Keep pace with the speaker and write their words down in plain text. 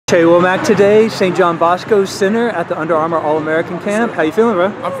Womack today, St. John Bosco Center at the Under Armour All-American Camp. How you feeling, bro?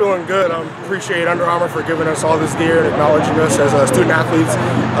 I'm feeling good. I appreciate Under Armour for giving us all this gear and acknowledging us as student athletes.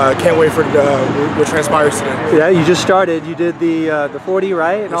 Can't wait for what transpires today. Yeah, you just started. You did the 40,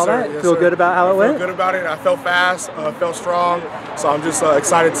 right, and all that? Yes, feel good about how it went? I feel good about it. I felt fast, felt strong, so I'm just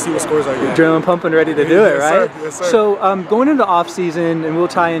excited to see what scores I get. Adrenaline pumping, ready to do it, right? Sir. Yes, sir. So going into off-season, and we'll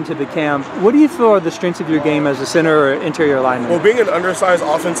tie into the camp, what do you feel are the strengths of your game as a center or interior lineman? Well, being an undersized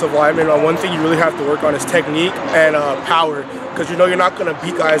offensive lineman, one thing you really have to work on is technique and power, because you know you're not going to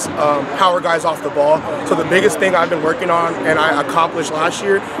beat guys, power guys off the ball. So the biggest thing I've been working on and I accomplished last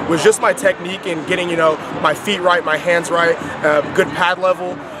year was just my technique and getting, my feet right, my hands right, good pad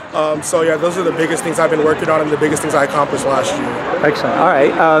level. So yeah, those are the biggest things I've been working on and the biggest things I accomplished last year. Excellent. All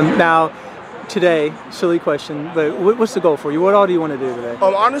right. Now, today, silly question, but what's the goal for you? What all do you want to do today?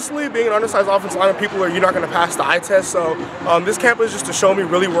 Honestly, being an undersized offensive lineman, you're not going to pass the eye test. So this camp is just to show me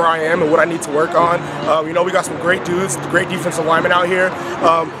really where I am and what I need to work on. We got some great dudes, great defensive linemen out here.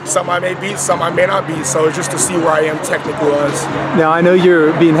 Some I may beat, some I may not beat. So it's just to see where I am technically-wise. Now, I know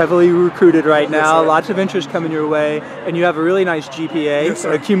you're being heavily recruited right now. Yes, lots of interest coming your way, and you have a really nice GPA,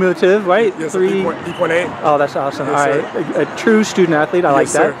 yes, cumulative, right? Yes, 3.8. Oh, that's awesome. Yes, all right, a true student athlete. I like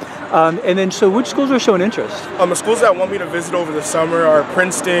that. Sir. And then, so which schools are showing interest? The schools that want me to visit over the summer are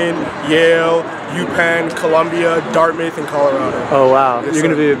Princeton, Yale, UPenn, Columbia, Dartmouth, and Colorado. Oh, wow. Yes, You're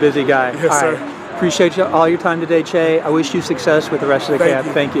going to be a busy guy. Yes, sir. Appreciate all your time today, Che. I wish you success with the rest of the camp.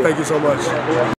 Thank you. Thank you so much.